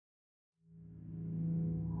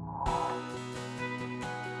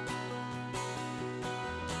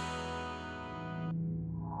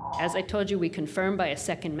As I told you, we confirm by a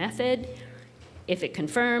second method. If it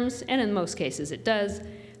confirms, and in most cases it does,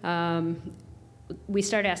 we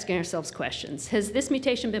start asking ourselves questions. Has this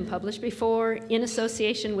mutation been published before in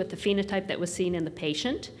association with the phenotype that was seen in the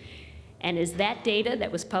patient? And is that data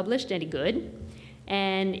that was published any good?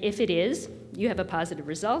 And if it is, you have a positive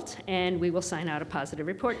result, and we will sign out a positive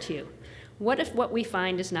report to you. What if what we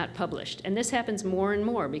find is not published? And this happens more and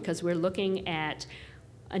more because we're looking at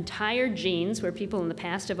entire genes where people in the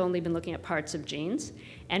past have only been looking at parts of genes,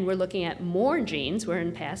 and we're looking at more genes where in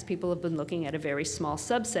the past people have been looking at a very small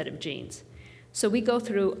subset of genes. So we go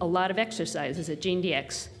through a lot of exercises at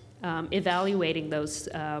GeneDx evaluating those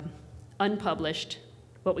unpublished,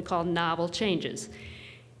 what we call novel changes.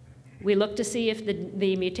 We look to see if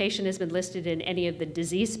the mutation has been listed in any of the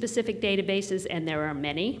disease-specific databases, and there are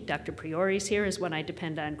many. Dr. Priori's here is one I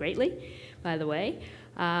depend on greatly, by the way.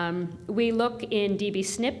 We look in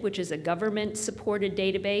dbSNP, which is a government-supported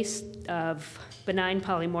database of benign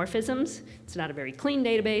polymorphisms. It's not a very clean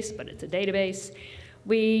database, but it's a database.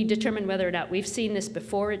 We determine whether or not we've seen this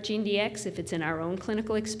before at GeneDx, if it's in our own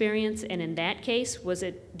clinical experience, and in that case, was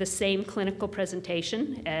it the same clinical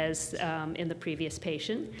presentation as in the previous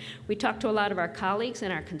patient? We talk to a lot of our colleagues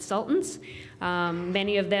and our consultants.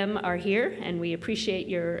 Many of them are here, and we appreciate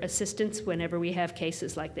your assistance whenever we have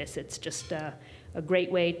cases like this. It's just a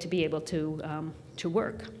great way to be able to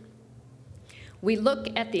work. We look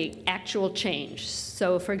at the actual change.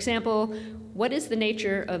 So for example, what is the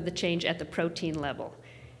nature of the change at the protein level?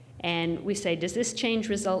 And we say, does this change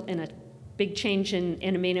result in a big change in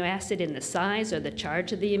an amino acid in the size or the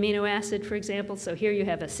charge of the amino acid, for example? So here you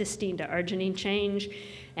have a cysteine to arginine change,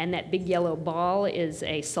 and that big yellow ball is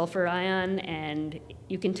a sulfur ion, and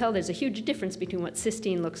you can tell there's a huge difference between what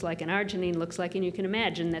cysteine looks like and arginine looks like, and you can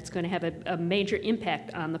imagine that's going to have a major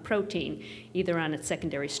impact on the protein, either on its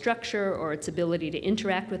secondary structure or its ability to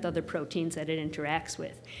interact with other proteins that it interacts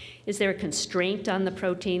with. Is there a constraint on the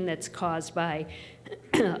protein that's caused by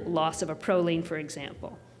loss of a proline, for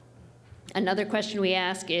example? Another question we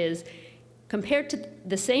ask is, compared to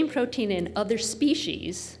the same protein in other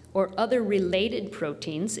species or other related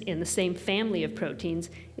proteins in the same family of proteins,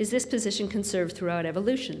 is this position conserved throughout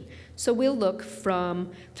evolution? So we'll look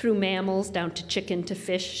through mammals down to chicken to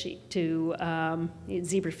fish to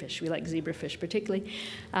zebrafish. We like zebrafish particularly.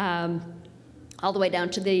 All the way down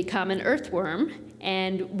to the common earthworm,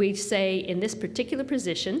 and we say in this particular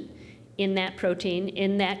position, in that protein,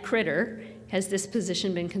 in that critter, has this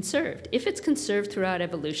position been conserved? If it's conserved throughout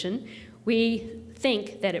evolution, we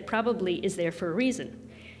think that it probably is there for a reason.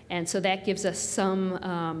 And so that gives us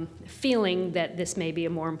some feeling that this may be a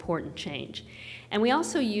more important change. And we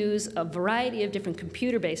also use a variety of different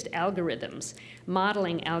computer-based algorithms,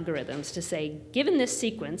 modeling algorithms, to say, given this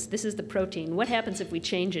sequence, this is the protein, what happens if we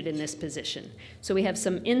change it in this position? So we have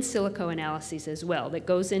some in silico analyses as well that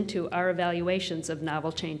goes into our evaluations of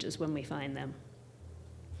novel changes when we find them.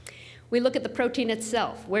 We look at the protein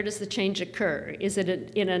itself. Where does the change occur? Is it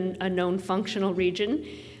in a known functional region?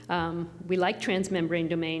 We like transmembrane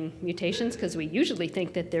domain mutations because we usually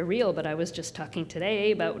think that they're real, but I was just talking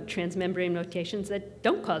today about transmembrane mutations that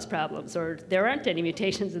don't cause problems, or there aren't any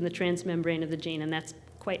mutations in the transmembrane of the gene, and that's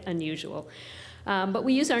quite unusual. But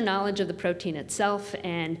we use our knowledge of the protein itself,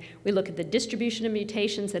 and we look at the distribution of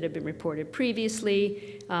mutations that have been reported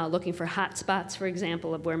previously, looking for hot spots, for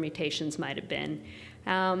example, of where mutations might have been.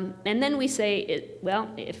 And then we say, well,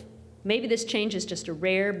 if maybe this change is just a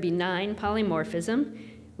rare, benign polymorphism,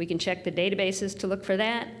 we can check the databases to look for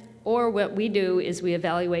that, or what we do is we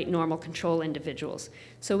evaluate normal control individuals.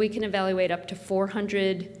 So we can evaluate up to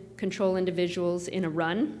 400 control individuals in a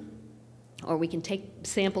run, or we can take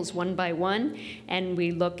samples one by one, and we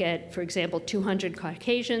look at, for example, 200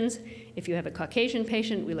 Caucasians. If you have a Caucasian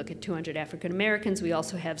patient, we look at 200 African Americans. We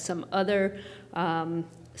also have some other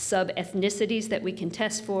sub-ethnicities that we can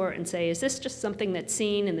test for and say, is this just something that's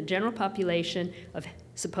seen in the general population of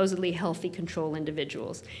supposedly healthy control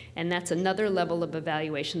individuals? And that's another level of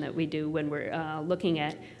evaluation that we do when we're looking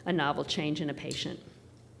at a novel change in a patient.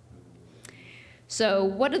 So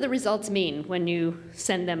what do the results mean when you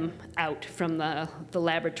send them out from the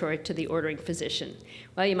laboratory to the ordering physician?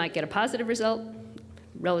 Well, you might get a positive result,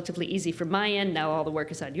 relatively easy from my end. Now all the work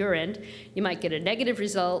is on your end. You might get a negative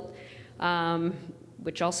result,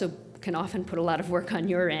 which also can often put a lot of work on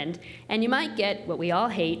your end. And you might get, what we all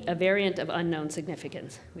hate, a variant of unknown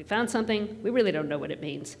significance. We found something, we really don't know what it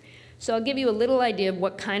means. So I'll give you a little idea of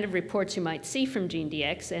what kind of reports you might see from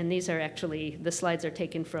GeneDx, and these are actually, the slides are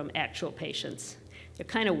taken from actual patients. They're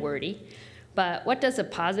kind of wordy. But what does a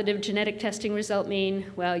positive genetic testing result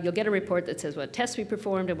mean? Well, you'll get a report that says what tests we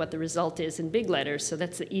performed and what the result is in big letters, so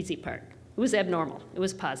that's the easy part. was abnormal. It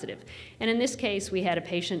was positive. And in this case, we had a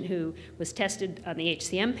patient who was tested on the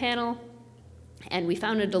HCM panel, and we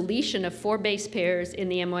found a deletion of 4 base pairs in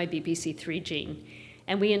the MYBPC3 gene.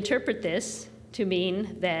 And we interpret this to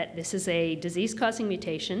mean that this is a disease-causing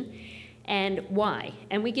mutation, and why.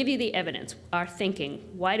 And we give you the evidence, our thinking.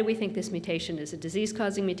 Why do we think this mutation is a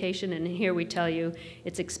disease-causing mutation? And here we tell you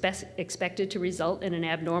it's expected to result in an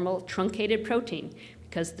abnormal truncated protein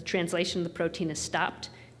because the translation of the protein is stopped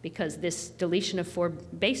because this deletion of 4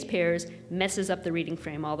 base pairs messes up the reading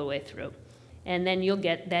frame all the way through. And then you'll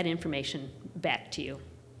get that information back to you.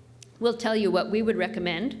 We'll tell you what we would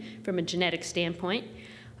recommend from a genetic standpoint,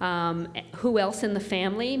 who else in the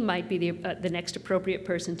family might be the next appropriate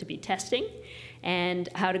person to be testing, and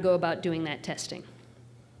how to go about doing that testing.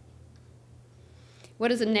 What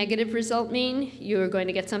does a negative result mean? You're going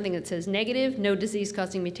to get something that says negative, no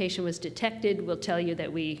disease-causing mutation was detected. We'll tell you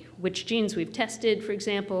that which genes we've tested, for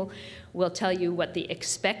example. We'll tell you what the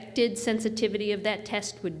expected sensitivity of that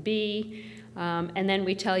test would be. And then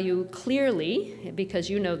we tell you clearly, because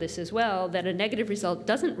you know this as well, that a negative result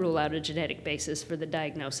doesn't rule out a genetic basis for the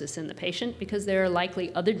diagnosis in the patient because there are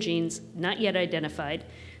likely other genes not yet identified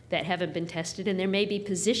that haven't been tested, and there may be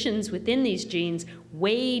positions within these genes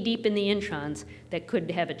way deep in the introns that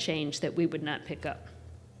could have a change that we would not pick up.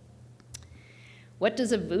 What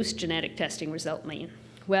does a VUS genetic testing result mean?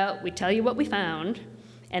 Well, we tell you what we found,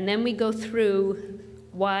 and then we go through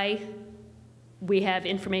why we have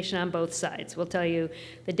information on both sides. We'll tell you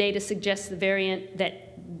the data suggests the variant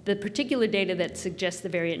that the particular data that suggests the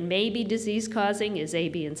variant may be disease-causing is A,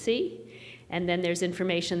 B, and C. And then there's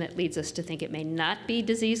information that leads us to think it may not be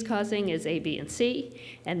disease-causing is A, B, and C.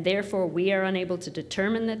 And therefore, we are unable to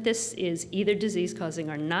determine that this is either disease-causing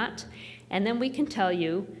or not. And then we can tell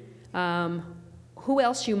you who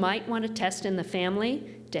else you might want to test in the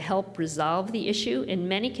family to help resolve the issue. In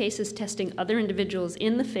many cases, testing other individuals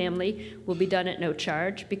in the family will be done at no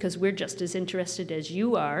charge because we're just as interested as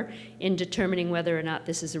you are in determining whether or not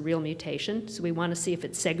this is a real mutation. So we want to see if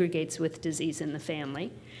it segregates with disease in the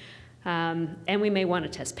family. And we may want to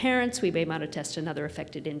test parents, we may want to test another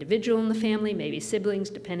affected individual in the family, maybe siblings,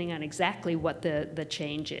 depending on exactly what the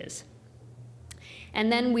change is. And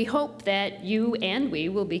then we hope that you and we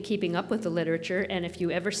will be keeping up with the literature, and if you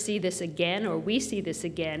ever see this again or we see this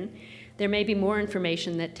again, there may be more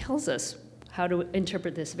information that tells us how to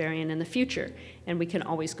interpret this variant in the future. And we can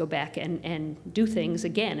always go back and do things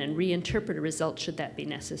again and reinterpret a result should that be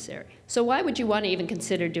necessary. So why would you want to even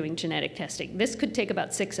consider doing genetic testing? This could take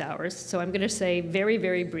about 6 hours, so I'm going to say very,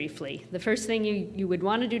 very briefly. The first thing you would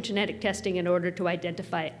want to do genetic testing in order to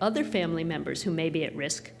identify other family members who may be at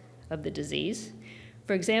risk of the disease.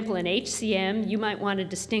 For example, in HCM, you might want to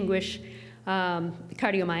distinguish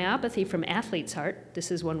cardiomyopathy from athlete's heart.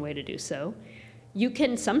 This is one way to do so. You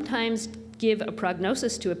can sometimes give a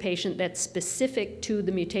prognosis to a patient that's specific to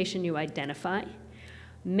the mutation you identify.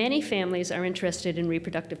 Many families are interested in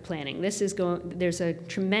reproductive planning. There's a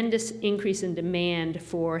tremendous increase in demand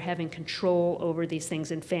for having control over these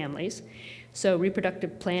things in families. So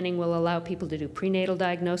reproductive planning will allow people to do prenatal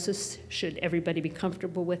diagnosis, should everybody be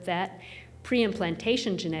comfortable with that.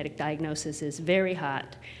 Pre-implantation genetic diagnosis is very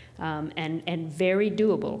hot and very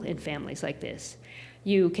doable in families like this.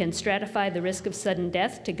 You can stratify the risk of sudden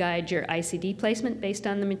death to guide your ICD placement based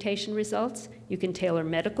on the mutation results. You can tailor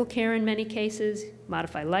medical care in many cases,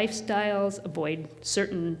 modify lifestyles, avoid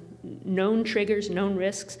certain known triggers, known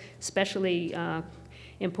risks, especially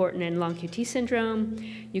important in long QT syndrome.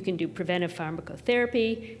 You can do preventive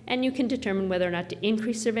pharmacotherapy, and you can determine whether or not to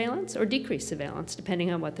increase surveillance or decrease surveillance,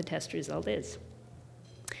 depending on what the test result is.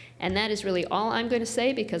 And that is really all I'm going to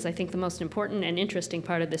say, because I think the most important and interesting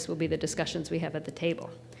part of this will be the discussions we have at the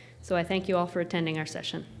table. So I thank you all for attending our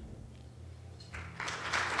session.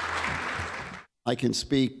 I can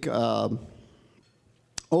speak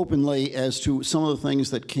openly as to some of the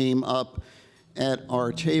things that came up at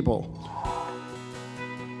our table.